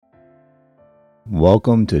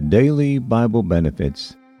Welcome to Daily Bible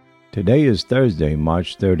Benefits. Today is Thursday,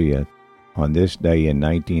 March 30th. On this day in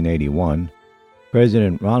 1981,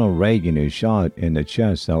 President Ronald Reagan is shot in the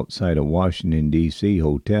chest outside a Washington, D.C.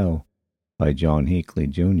 hotel by John Hinckley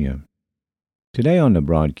Jr. Today on the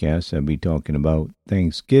broadcast, I'll be talking about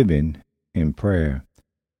Thanksgiving in prayer.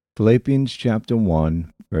 Philippians chapter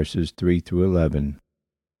 1, verses 3 through 11.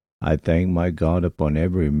 I thank my God upon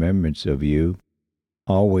every remembrance of you,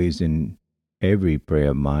 always in every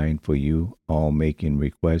prayer of mine for you, all making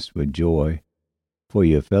requests with joy for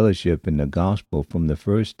your fellowship in the gospel from the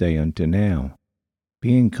first day unto now,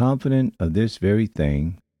 being confident of this very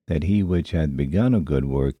thing, that he which hath begun a good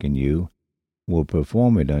work in you will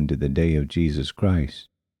perform it unto the day of Jesus Christ,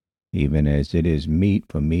 even as it is meet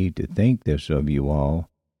for me to think this of you all,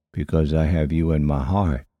 because I have you in my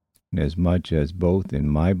heart, inasmuch as both in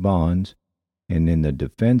my bonds and in the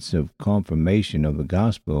defensive confirmation of the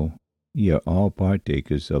gospel ye are all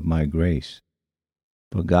partakers of my grace.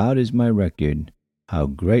 For God is my record, how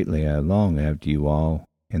greatly I long after you all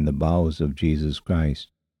in the bowels of Jesus Christ.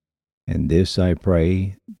 And this I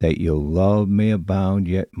pray, that your love may abound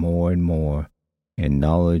yet more and more in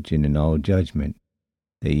knowledge and in all judgment,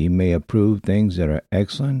 that ye may approve things that are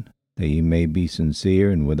excellent, that ye may be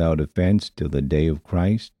sincere and without offence till the day of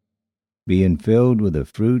Christ, being filled with the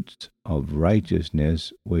fruits of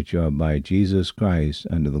righteousness which are by Jesus Christ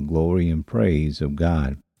unto the glory and praise of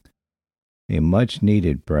God. A much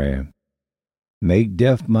needed prayer. Make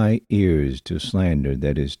deaf my ears to slander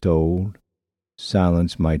that is told,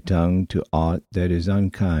 silence my tongue to aught that is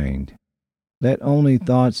unkind. Let only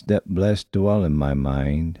thoughts that bless dwell in my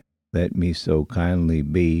mind, let me so kindly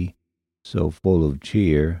be, so full of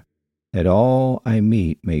cheer, that all I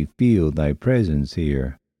meet may feel thy presence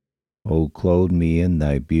here. O clothe me in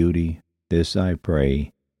thy beauty, this I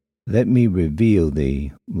pray. Let me reveal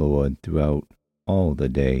thee, Lord, throughout all the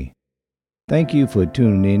day. Thank you for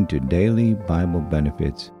tuning in to Daily Bible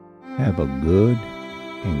Benefits. Have a good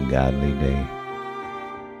and godly day.